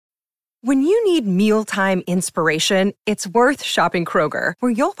When you need mealtime inspiration, it's worth shopping Kroger,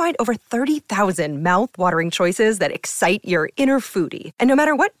 where you'll find over 30,000 mouth-watering choices that excite your inner foodie. And no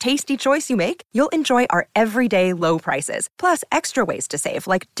matter what tasty choice you make, you'll enjoy our everyday low prices, plus extra ways to save,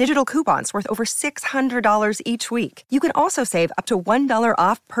 like digital coupons worth over $600 each week. You can also save up to $1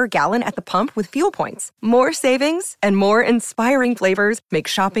 off per gallon at the pump with fuel points. More savings and more inspiring flavors make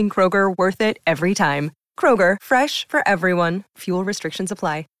shopping Kroger worth it every time. Kroger, fresh for everyone. Fuel restrictions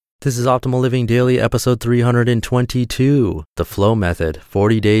apply. This is Optimal Living Daily, episode 322, The Flow Method,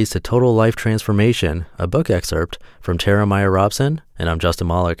 40 Days to Total Life Transformation, a book excerpt from Tara Meyer Robson, and I'm Justin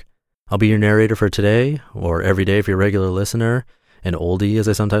Malik. I'll be your narrator for today, or every day if you're a regular listener, an oldie as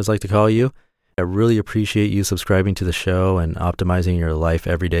I sometimes like to call you. I really appreciate you subscribing to the show and optimizing your life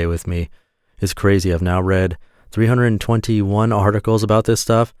every day with me. It's crazy. I've now read 321 articles about this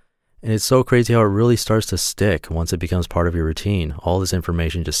stuff. And it's so crazy how it really starts to stick once it becomes part of your routine. All this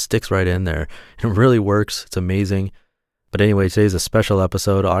information just sticks right in there. It really works. It's amazing. But anyway, today's a special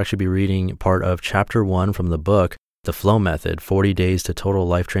episode. I'll actually be reading part of chapter 1 from the book, The Flow Method, 40 Days to Total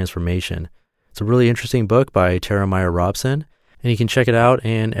Life Transformation. It's a really interesting book by Tara Meyer Robson, and you can check it out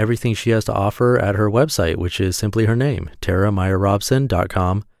and everything she has to offer at her website, which is simply her name,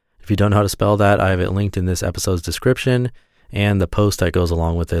 tarameyerrobson.com. If you don't know how to spell that, I have it linked in this episode's description and the post that goes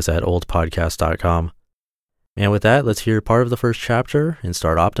along with this at oldpodcast.com. And with that, let's hear part of the first chapter and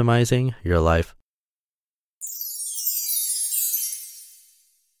start optimizing your life.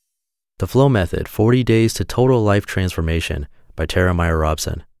 The Flow Method, 40 Days to Total Life Transformation by Tara Meyer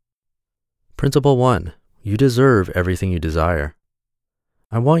Robson. Principle 1. You deserve everything you desire.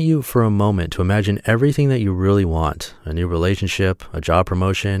 I want you for a moment to imagine everything that you really want: a new relationship, a job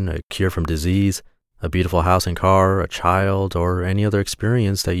promotion, a cure from disease, a beautiful house and car, a child, or any other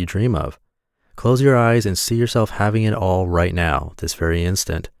experience that you dream of. Close your eyes and see yourself having it all right now, this very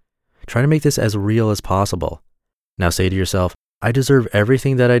instant. Try to make this as real as possible. Now say to yourself, I deserve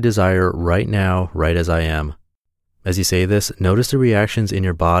everything that I desire right now, right as I am. As you say this, notice the reactions in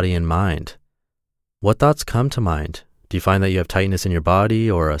your body and mind. What thoughts come to mind? Do you find that you have tightness in your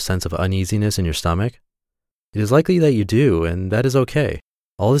body or a sense of uneasiness in your stomach? It is likely that you do, and that is okay.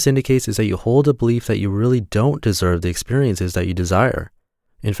 All this indicates is that you hold a belief that you really don't deserve the experiences that you desire.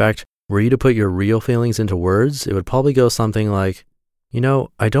 In fact, were you to put your real feelings into words, it would probably go something like,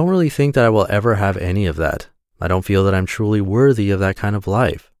 I don't really think that I will ever have any of that. I don't feel that I'm truly worthy of that kind of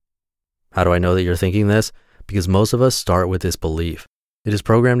life. How do I know that you're thinking this? Because most of us start with this belief. It is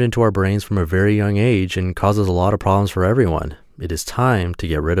programmed into our brains from a very young age and causes a lot of problems for everyone. It is time to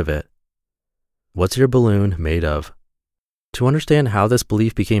get rid of it. What's your balloon made of? To understand how this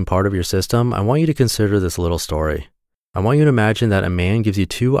belief became part of your system, I want you to consider this little story. I want you to imagine that a man gives you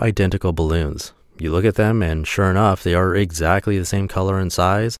two identical balloons. You look at them and sure enough, they are exactly the same color and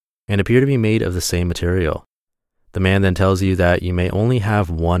size and appear to be made of the same material. The man then tells you that you may only have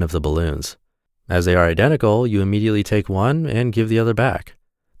one of the balloons. As they are identical, you immediately take one and give the other back.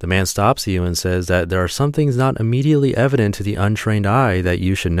 The man stops you and says that there are some things not immediately evident to the untrained eye that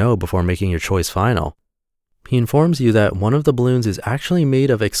you should know before making your choice final. He informs you that one of the balloons is actually made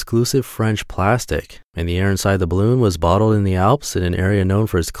of exclusive French plastic, and the air inside the balloon was bottled in the Alps in an area known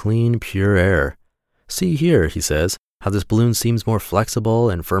for its clean, pure air. See here, he says, how this balloon seems more flexible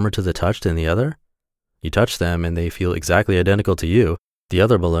and firmer to the touch than the other. You touch them and they feel exactly identical to you. The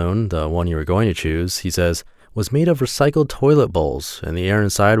other balloon, the one you were going to choose, he says, was made of recycled toilet bowls, and the air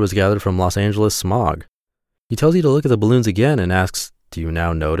inside was gathered from Los Angeles smog. He tells you to look at the balloons again and asks, do you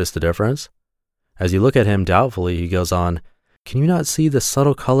now notice the difference? As you look at him doubtfully, he goes on, can you not see the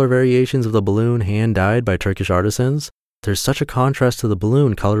subtle color variations of the balloon hand-dyed by Turkish artisans? There's such a contrast to the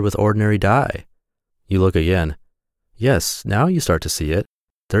balloon colored with ordinary dye. You look again. Yes, now you start to see it.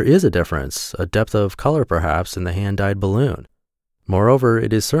 There is a difference, a depth of color perhaps, in the hand-dyed balloon. Moreover,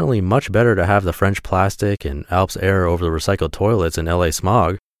 it is certainly much better to have the French plastic and Alps air over the recycled toilets in LA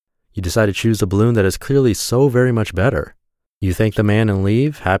smog. You decide to choose the balloon that is clearly so very much better. You thank the man and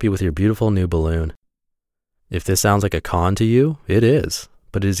leave, happy with your beautiful new balloon. If this sounds like a con to you, it is.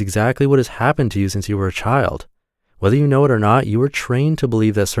 But it is exactly what has happened to you since you were a child. Whether you know it or not, you were trained to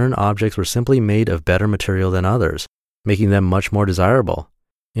believe that certain objects were simply made of better material than others, making them much more desirable.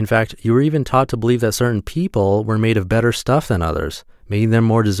 In fact, you were even taught to believe that certain people were made of better stuff than others, making them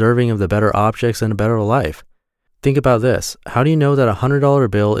more deserving of the better objects and a better life. Think about this. How do you know that a $100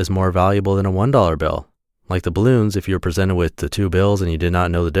 bill is more valuable than a $1 bill? Like the balloons, if you were presented with the two bills and you did not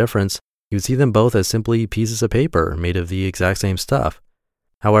know the difference, you would see them both as simply pieces of paper made of the exact same stuff.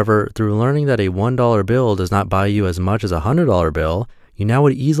 However, through learning that a $1 bill does not buy you as much as a $100 bill, you now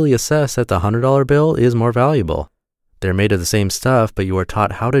would easily assess that the $100 bill is more valuable. They're made of the same stuff, but you are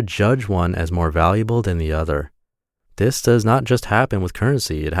taught how to judge one as more valuable than the other. This does not just happen with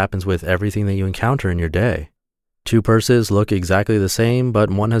currency, it happens with everything that you encounter in your day. Two purses look exactly the same, but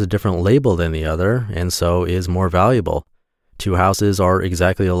one has a different label than the other, and so is more valuable. Two houses are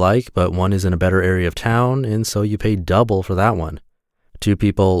exactly alike, but one is in a better area of town, and so you pay double for that one. Two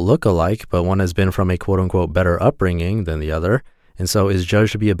people look alike, but one has been from a quote-unquote better upbringing than the other, and so is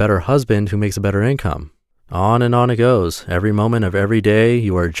judged to be a better husband who makes a better income. On and on it goes. Every moment of every day,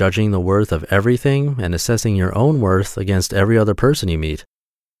 you are judging the worth of everything and assessing your own worth against every other person you meet.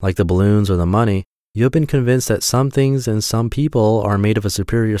 Like the balloons or the money, you have been convinced that some things and some people are made of a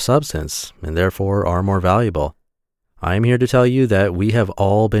superior substance and therefore are more valuable. I am here to tell you that we have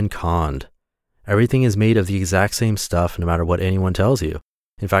all been conned. Everything is made of the exact same stuff no matter what anyone tells you.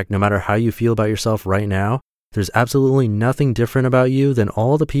 In fact, no matter how you feel about yourself right now, there's absolutely nothing different about you than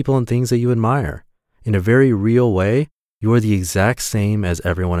all the people and things that you admire. In a very real way, you are the exact same as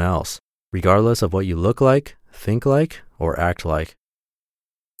everyone else, regardless of what you look like, think like, or act like.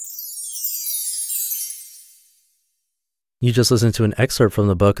 You just listened to an excerpt from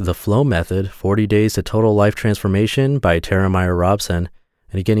the book The Flow Method, 40 Days to Total Life Transformation by Tara Meyer Robson.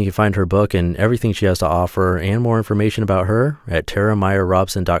 And again, you can find her book and everything she has to offer and more information about her at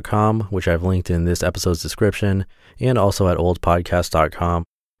tarameyerrobson.com, which I've linked in this episode's description, and also at oldpodcast.com.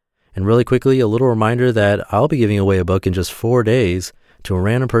 And really quickly, a little reminder that I'll be giving away a book in just 4 days to a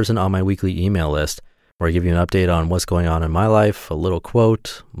random person on my weekly email list, where I give you an update on what's going on in my life, a little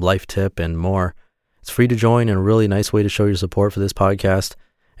quote, life tip, and more. It's free to join and a really nice way to show your support for this podcast.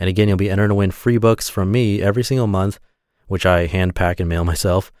 And again, you'll be entered to win free books from me every single month, which I hand pack and mail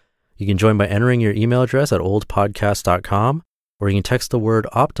myself. You can join by entering your email address at oldpodcast.com, or you can text the word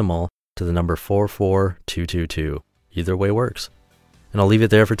optimal to the number 44222. Either way works. And I'll leave it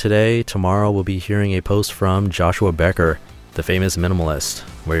there for today. Tomorrow we'll be hearing a post from Joshua Becker, the famous minimalist,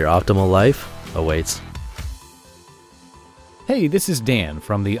 where your optimal life awaits. Hey, this is Dan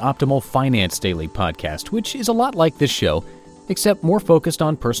from the Optimal Finance Daily podcast, which is a lot like this show, except more focused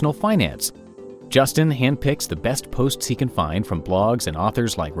on personal finance. Justin handpicks the best posts he can find from blogs and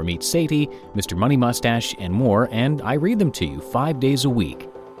authors like Ramit Sethi, Mr. Money Mustache, and more, and I read them to you 5 days a week.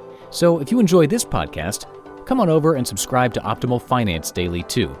 So if you enjoy this podcast, come on over and subscribe to Optimal Finance Daily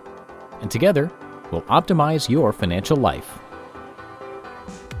too. And together, we'll optimize your financial life.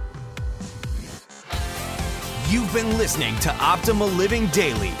 You've been listening to Optimal Living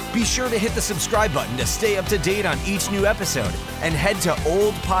Daily. Be sure to hit the subscribe button to stay up to date on each new episode, and head to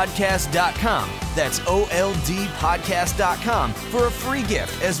oldpodcast.com. That's OLDpodcast.com for a free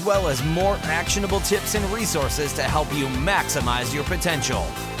gift, as well as more actionable tips and resources to help you maximize your potential.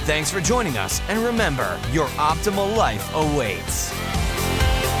 Thanks for joining us, and remember, your optimal life awaits.